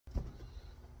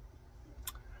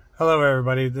Hello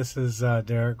everybody, this is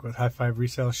Derek with High Five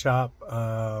Resale Shop.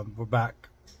 We're back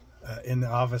in the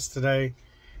office today.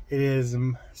 It is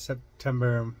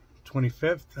September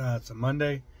 25th, it's a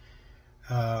Monday.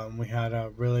 We had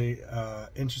a really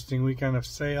interesting weekend of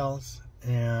sales,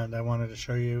 and I wanted to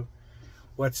show you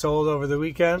what sold over the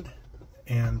weekend,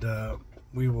 and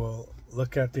we will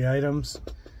look at the items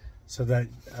so that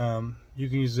you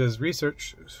can use it as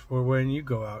research for when you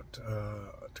go out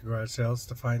to garage sales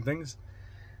to find things.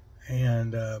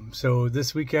 And so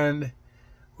this weekend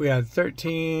we had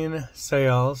 13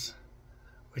 sales,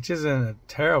 which isn't a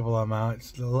terrible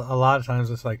amount. A lot of times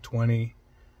it's like 20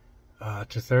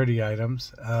 to 30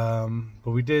 items,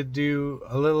 but we did do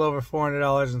a little over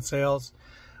 $400 in sales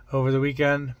over the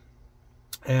weekend,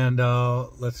 and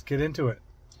let's get into it.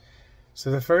 So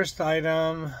the first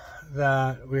item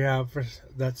that we have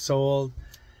that sold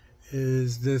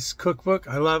is this cookbook.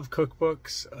 I love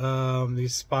cookbooks,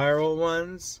 these spiral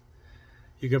ones.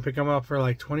 You can pick them up for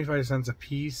like 25 cents a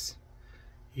piece.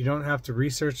 You don't have to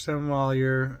research them while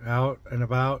you're out and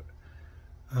about.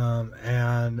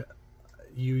 And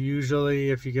you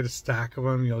usually, if you get a stack of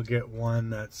them, you'll get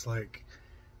one that's like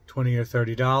 $20 or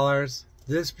 $30.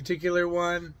 This particular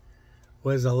one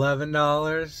was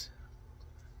 $11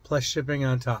 plus shipping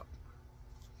on top.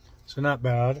 So not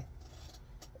bad.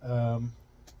 I'm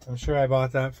sure I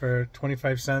bought that for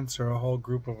 25 cents or a whole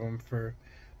group of them for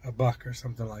 $1 or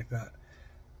something like that.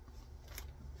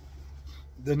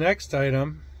 The next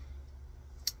item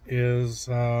is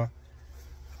a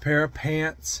pair of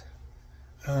pants.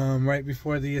 Right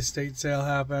before the estate sale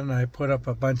happened, I put up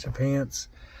a bunch of pants,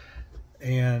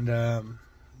 and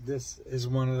this is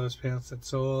one of those pants that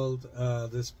sold.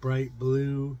 This bright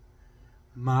blue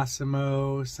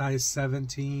Massimo size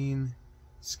 17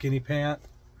 skinny pant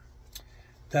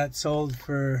that sold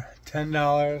for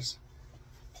 $10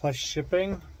 plus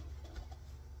shipping.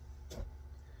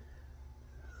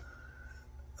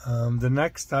 The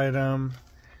next item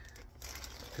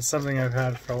is something I've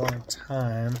had for a long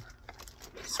time.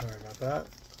 Sorry about that.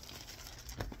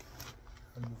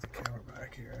 I'll move the camera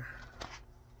back here.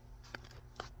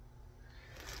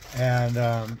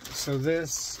 And so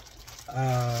this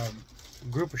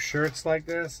group of shirts like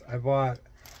this, I bought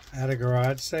at a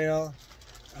garage sale.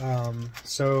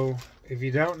 So if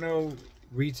you don't know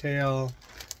retail,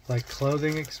 like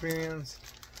clothing experience,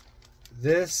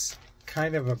 this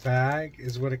kind of a bag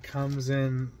is what it comes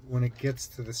in when it gets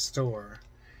to the store.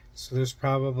 So there's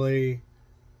probably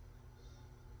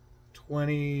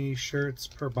 20 shirts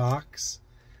per box,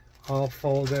 all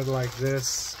folded like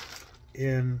this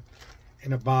in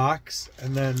a box,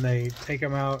 and then they take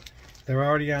them out. They're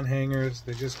already on hangers.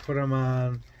 They just put them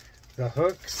on the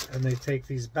hooks and they take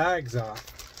these bags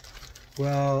off.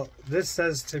 Well, this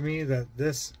says to me that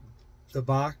the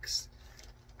box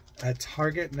at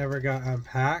Target never got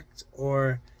unpacked,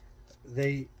 or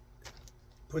they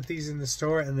put these in the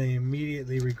store and they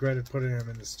immediately regretted putting them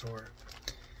in the store.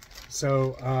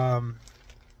 So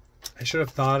I should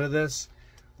have thought of this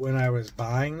when I was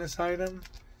buying this item.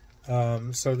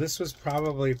 So this was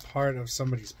probably part of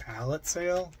somebody's pallet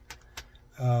sale,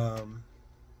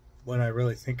 when I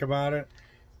really think about it.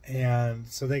 And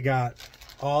so they got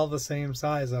all the same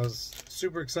size. I was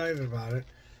super excited about it.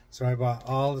 So I bought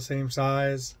all the same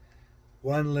size.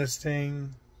 One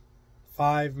listing,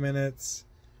 5 minutes,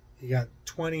 you got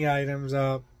 20 items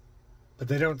up, but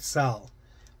they don't sell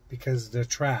because they're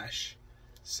trash.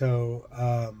 So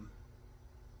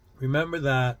remember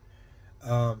that.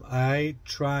 I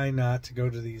try not to go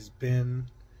to these bin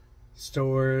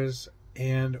stores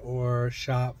and or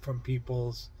shop from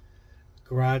people's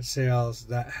garage sales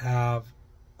that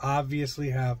obviously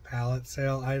have pallet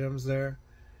sale items there,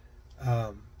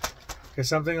 because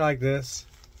something like this,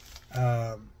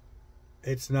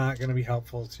 it's not going to be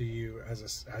helpful to you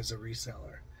as a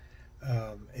reseller.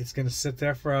 It's going to sit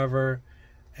there forever,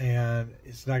 and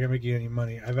it's not going to make you any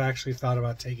money. I've actually thought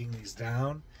about taking these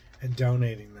down and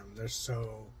donating them.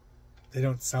 They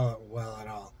don't sell it well at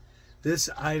all. This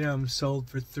item sold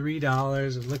for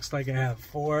 $3. It looks like I have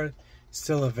 4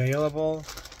 still available,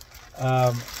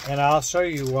 and I'll show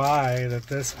you why that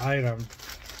this item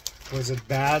was a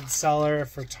bad seller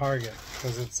for Target,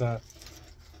 because it's a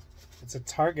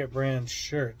Target brand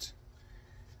shirt.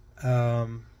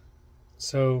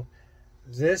 So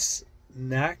this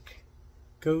neck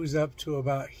goes up to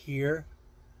about here,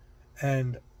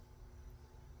 and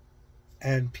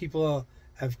people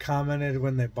have commented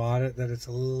when they bought it that it's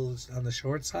a little on the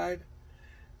short side.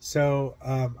 So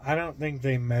I don't think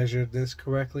they measured this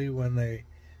correctly when they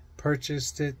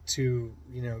purchased it to,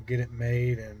 get it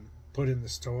made and put in the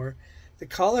store. The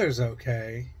color's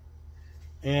okay,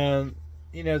 and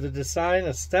you know, the design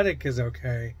aesthetic is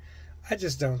okay. I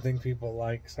just don't think people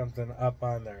like something up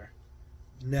on their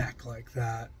neck like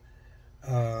that.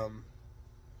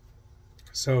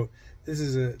 So this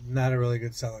is not a really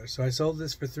good seller. So I sold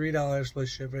this for $3 plus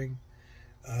shipping.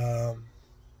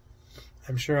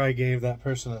 I'm sure I gave that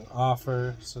person an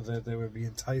offer so that they would be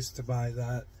enticed to buy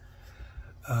that.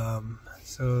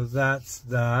 So that's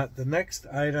that. The next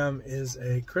item is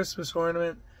a Christmas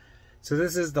ornament. So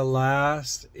this is the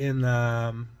last in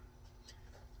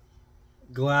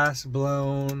glass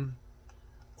blown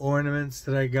ornaments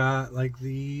that I got, like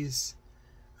these.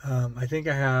 I think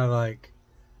I have like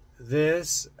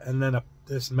this, and then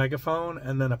this megaphone,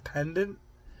 and then a pendant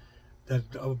that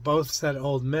both said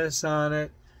Old Miss on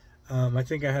it. I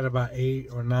think I had about 8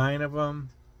 or 9 of them.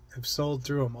 I've sold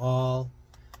through them all.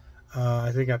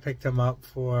 I think I picked them up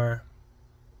for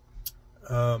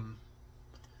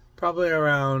probably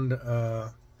around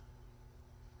 $2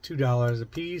 a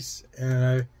piece, and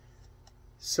I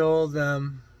sold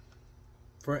them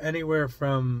for anywhere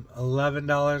from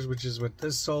 $11, which is what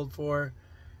this sold for,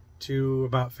 to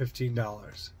about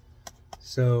 $15.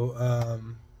 So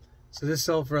so this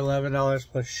sold for $11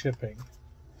 plus shipping.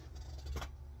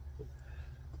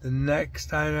 The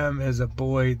next item is a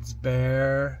Boyd's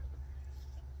Bear.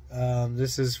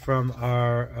 This is from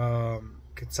our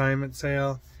consignment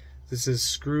sale. This is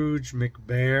Scrooge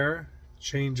McBear,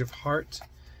 Change of Heart.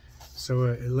 So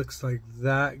it looks like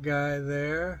that guy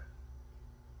there.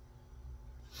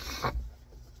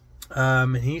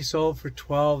 And he sold for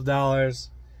 $12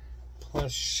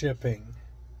 plus shipping.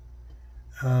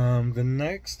 The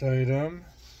next item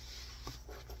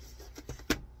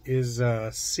is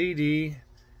a CD,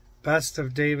 Best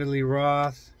of David Lee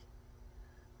Roth.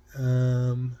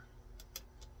 The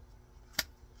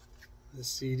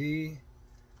CD.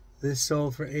 This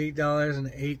sold for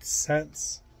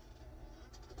 $8.08.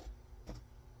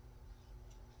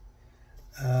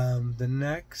 The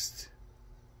next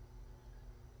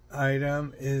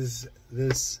item is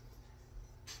this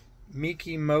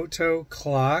Mikimoto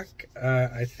clock.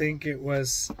 I think it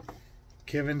was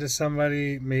given to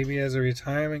somebody maybe as a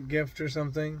retirement gift or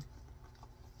something.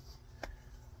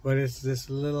 But it's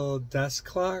this little desk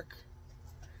clock.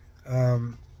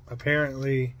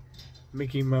 Apparently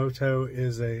Mikimoto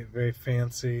is a very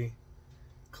fancy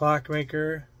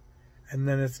clockmaker, and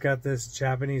then it's got this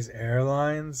Japanese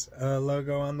Airlines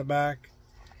logo on the back.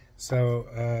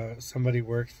 So somebody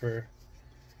worked for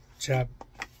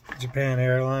Japan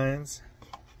Airlines,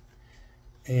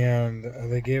 and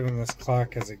they gave him this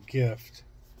clock as a gift.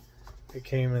 It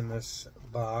came in this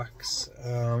box.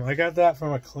 I got that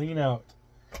from a clean out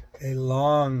a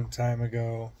long time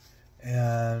ago,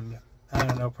 and I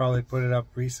don't know, probably put it up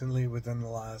recently within the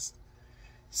last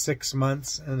 6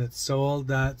 months, and it sold.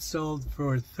 That sold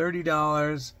for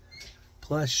 $30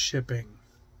 plus shipping.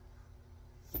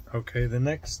 Okay, the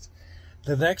next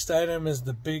item is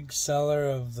the big seller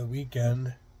of the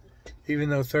weekend, even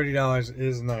though $30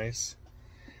 is nice.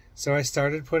 So I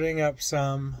started putting up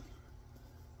some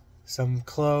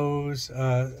clothes,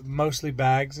 mostly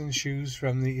bags and shoes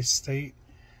from the estate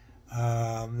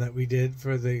that we did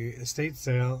for the estate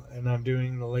sale, and I'm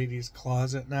doing the ladies'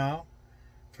 closet now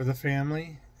for the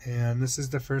family, and this is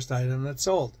the first item that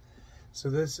sold. So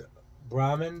this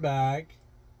Brahmin bag,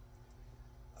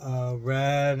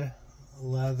 red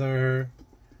leather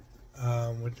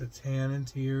with the tan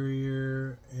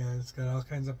interior, and it's got all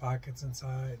kinds of pockets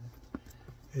inside.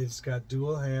 It's got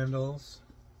dual handles.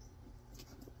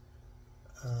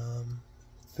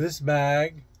 This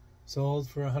bag sold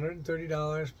for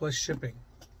 $130 plus shipping.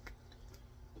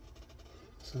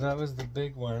 So that was the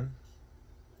big one.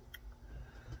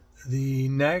 The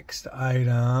next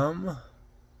item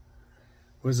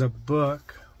was a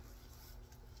book.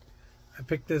 I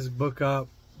picked this book up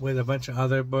with a bunch of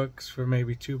other books for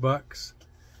maybe $2.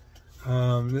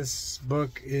 This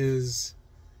book is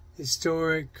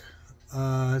historic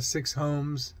 6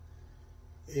 homes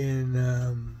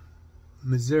in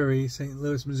Missouri, St.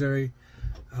 Louis, Missouri,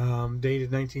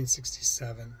 dated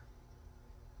 1967.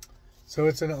 So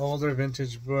it's an older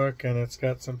vintage book, and it's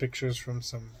got some pictures from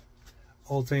some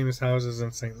old famous houses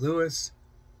in St. Louis.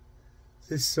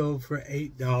 This sold for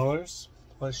 $8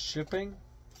 plus shipping.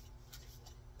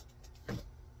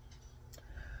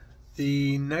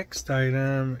 The next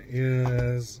item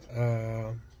is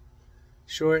a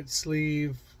short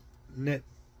sleeve knit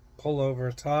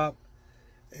pullover top.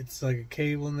 It's like a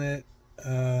cable knit,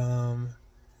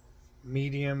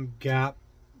 medium gap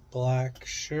black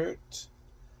shirt.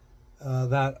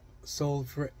 That sold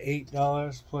for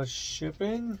 $8 plus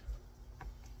shipping.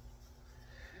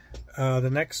 The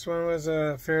next one was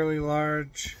a fairly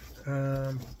large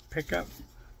pickup.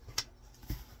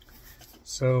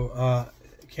 So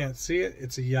you can't see it.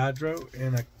 It's a Yadro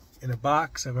in a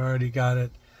box. I've already got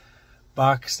it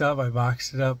boxed up. I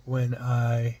boxed it up when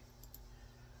I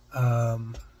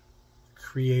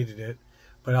created it,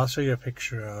 but I'll show you a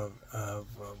picture of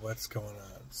what's going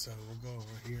on. So we'll go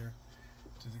over here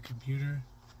to the computer,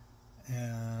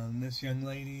 and this young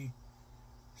lady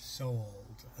sold.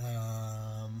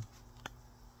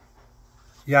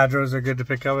 Yadros are good to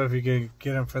pick up if you can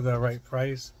get them for the right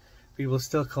price. People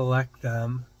still collect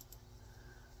them,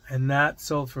 and that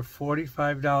sold for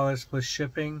 $45 plus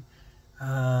shipping.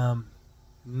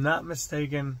 Not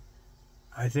mistaken,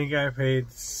 I think I paid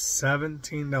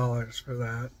 $17 for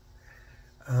that.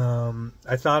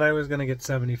 I thought I was going to get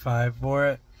 $75 for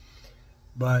it,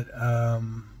 but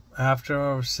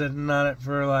after sitting on it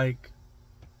for like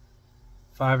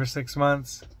 5 or 6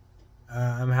 months,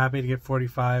 I'm happy to get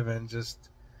 $45 and just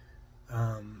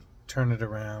turn it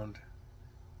around.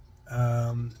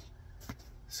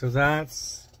 So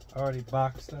that's already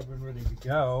boxed up and ready to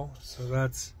go, so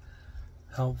that's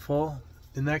helpful.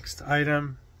 The next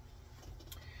item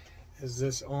is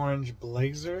this orange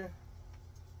blazer.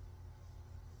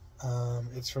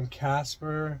 It's from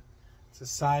Casper. It's a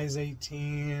size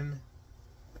 18,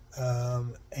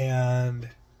 and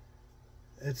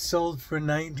it sold for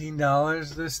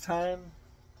 $19 this time.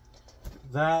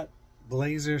 That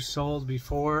blazer sold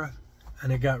before,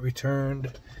 and it got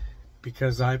returned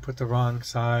because I put the wrong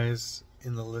size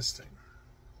in the listing.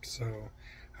 So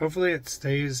hopefully it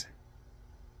stays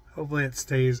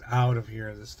out of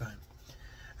here this time.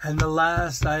 And the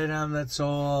last item that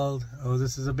sold, oh,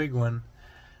 this is a big one.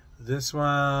 This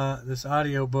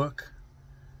audio book,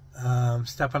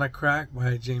 Step on a Crack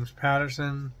by James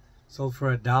Patterson, sold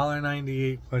for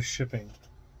 $1.98 plus shipping.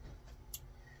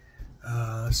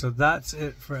 So that's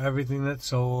it for everything that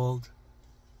sold.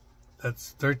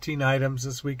 That's 13 items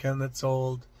this weekend that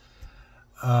sold.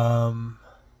 Let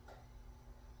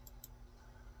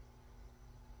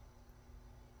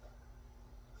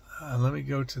me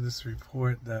go to this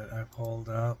report that I pulled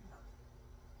up.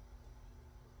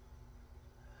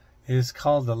 It is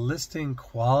called the Listing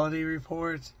Quality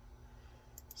Report.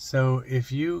 So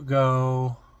if you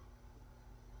go,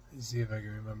 let's see if I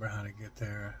can remember how to get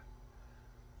there.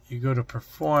 You go to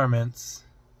Performance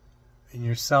in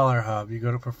your Seller Hub. You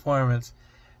go to Performance,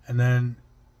 and then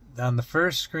on the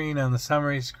first screen, on the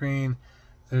summary screen,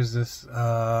 there's this,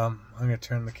 I'm going to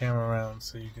turn the camera around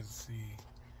so you can see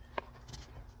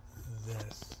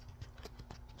this.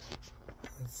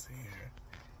 Let's see here.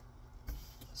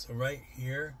 So right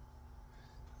here,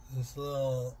 this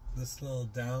little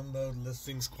download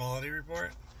listings quality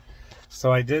report.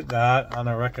 So I did that on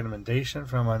a recommendation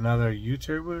from another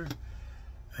YouTuber,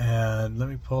 and let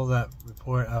me pull that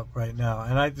report up right now.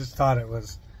 And I just thought it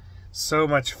was so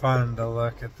much fun to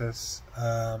look at this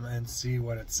and see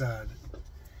what it said.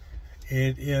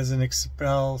 It is an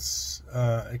Excel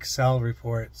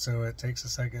report, so it takes a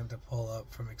second to pull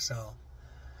up from Excel.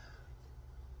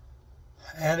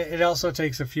 And it also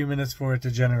takes a few minutes for it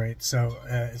to generate, so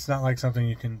it's not like something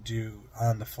you can do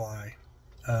on the fly.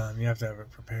 You have to have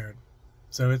it prepared.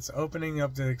 So it's opening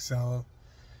up the Excel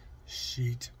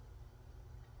sheet.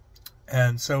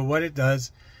 And so what it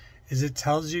does is it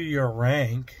tells you your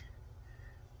rank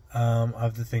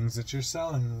of the things that you're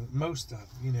selling, most of,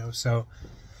 you know. So,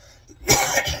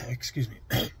 excuse me.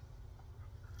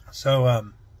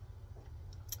 So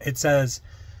it says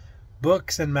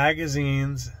books and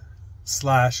magazines /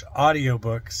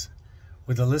 audiobooks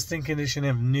with a listing condition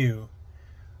of new.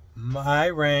 My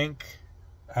rank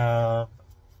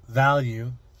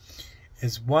value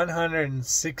is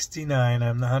 169.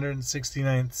 I'm the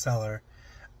 169th seller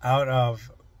out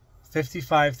of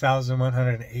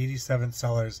 55,187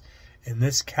 sellers in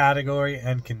this category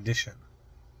and condition.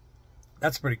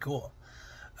 That's pretty cool.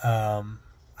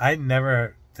 I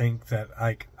never think that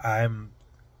I'm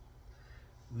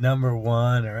number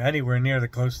one or anywhere near the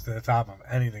close to the top of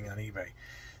anything on eBay.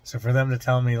 So for them to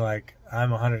tell me like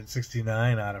I'm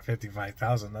 169 out of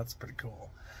 55,000, that's pretty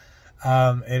cool.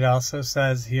 It also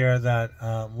says here that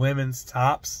women's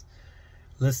tops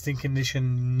listing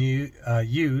condition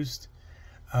used.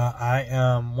 I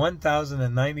am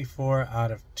 1,094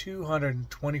 out of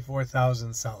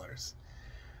 224,000 sellers.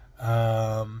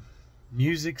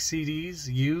 Music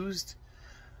CDs used.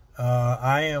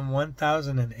 I am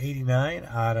 1,089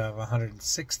 out of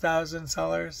 106,000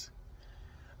 sellers.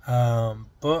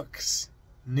 Books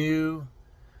new.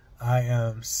 I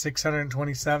am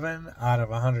 627 out of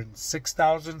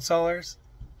 106,000 sellers.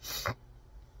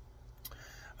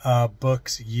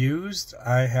 Books used.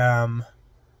 I am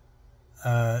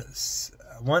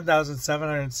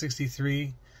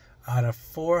 1,763 out of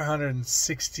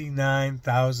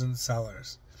 469,000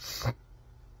 sellers,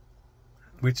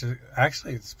 which is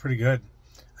actually, it's pretty good.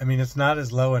 I mean, it's not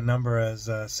as low a number as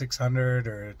 600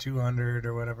 or 200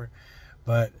 or whatever,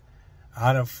 but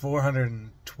out of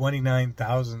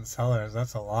 429,000 sellers,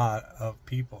 that's a lot of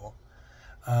people.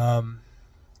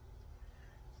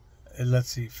 Let's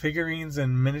see, figurines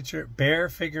and miniature, bear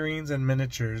figurines and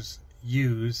miniatures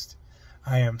used.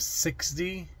 I am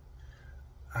 60.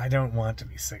 I don't want to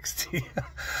be 60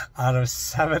 out of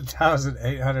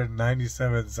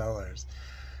 7,897 sellers.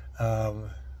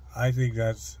 I think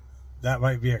that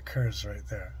might be a curse right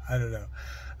there. I don't know.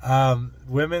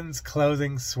 Women's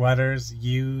clothing sweaters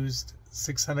used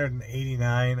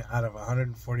 689 out of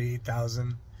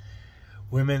 148,000.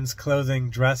 Women's clothing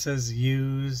dresses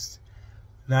used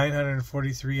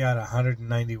 943 out of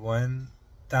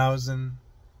 191,000.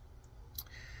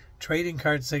 Trading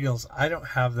card signals. I don't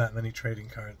have that many trading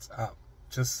cards up.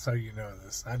 Just so you know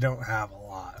this, I don't have a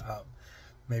lot up.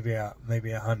 Maybe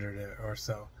 100 or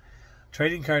so.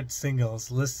 Trading card singles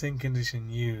listing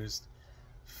condition used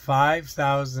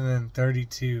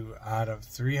 5,032 out of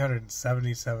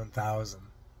 377,000.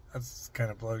 That's kind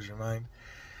of blows your mind.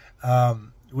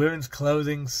 Women's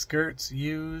clothing skirts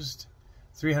used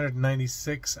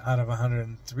 396 out of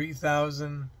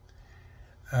 103,000.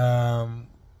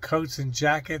 Coats and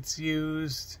jackets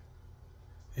used.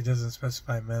 It doesn't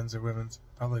specify men's or women's.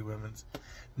 Probably women's.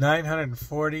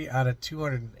 940 out of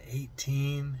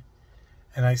 218.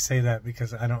 And I say that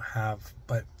because I don't have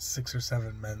but 6 or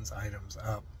 7 men's items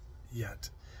up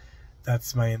yet.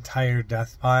 That's my entire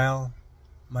death pile.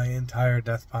 My entire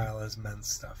death pile is men's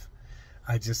stuff.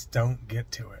 I just don't get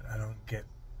to it. I don't get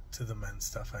to the men's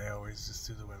stuff. I always just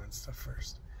do the women's stuff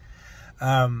first.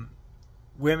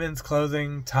 Women's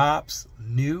clothing tops,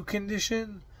 new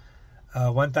condition,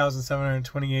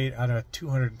 1,728 out of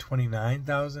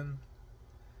 229,000.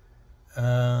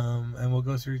 And we'll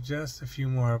go through just a few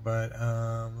more, but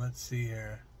let's see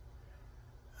here.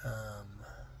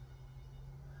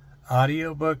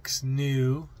 Audiobooks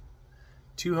new,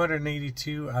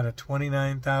 282 out of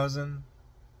 29,000.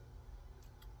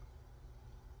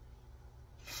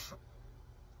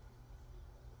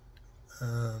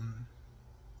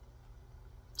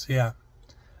 So yeah,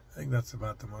 I think that's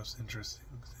about the most interesting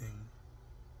thing.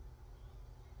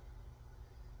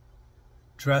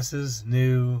 Dresses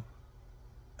new,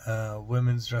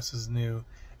 women's dresses new,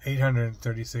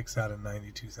 836 out of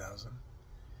 92,000.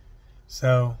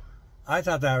 So I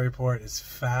thought that report is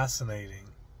fascinating.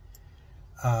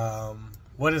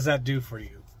 What does that do for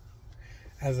you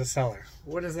as a seller?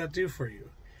 What does that do for you?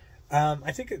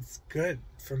 I think it's good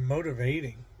for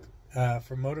motivating.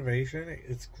 For motivation,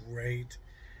 it's great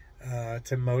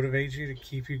to motivate you, to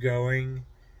keep you going,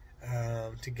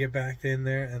 to get back in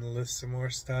there and list some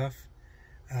more stuff.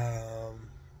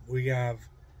 We have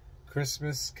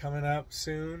Christmas coming up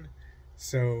soon,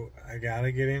 so I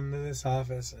gotta get into this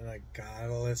office and I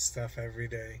gotta list stuff every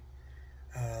day.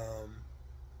 I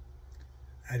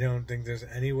don't think there's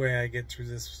any way I get through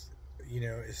this,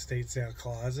 estate sale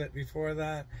closet before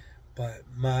that, but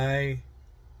I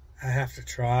have to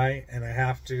try, and I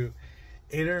have to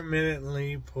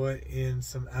intermittently put in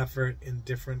some effort in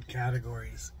different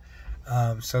categories,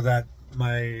 so that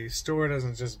my store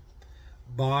doesn't just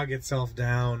bog itself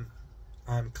down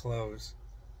on clothes.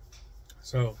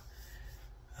 So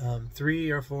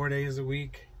 3 or 4 days a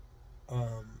week,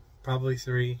 probably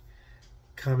 3,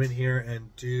 come in here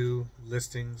and do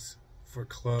listings for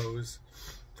clothes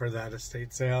for that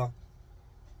estate sale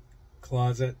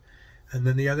closet. And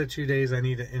then the other 2 days I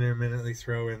need to intermittently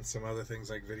throw in some other things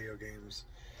like video games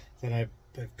that I've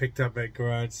picked up at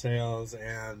garage sales,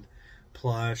 and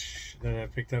plush that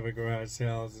I've picked up at garage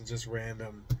sales, and just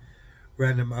random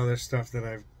other stuff that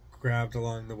I've grabbed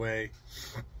along the way.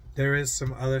 There is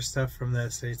some other stuff from the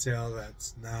estate sale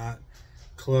that's not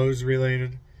clothes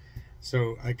related,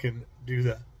 so I can do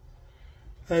that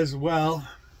as well.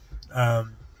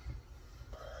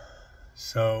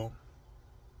 So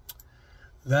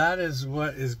that is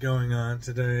what is going on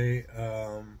today.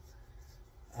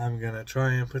 I'm gonna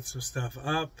try and put some stuff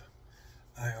up.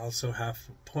 I also have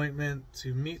an appointment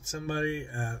to meet somebody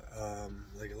at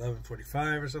like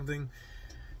 11:45 or something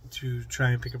to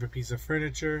try and pick up a piece of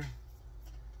furniture.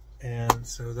 And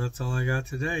so that's all I got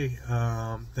today.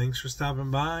 Thanks for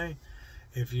stopping by.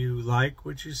 If you like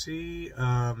what you see,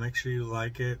 make sure you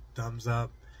like it, thumbs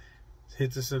up,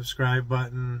 hit the subscribe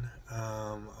button.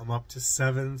 I'm up to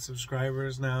 7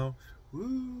 subscribers now.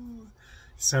 Woo!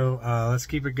 So let's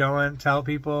keep it going. Tell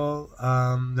people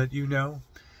that you know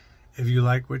if you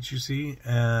like what you see,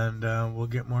 and we'll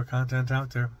get more content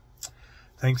out there.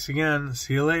 Thanks again.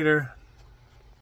 See you later.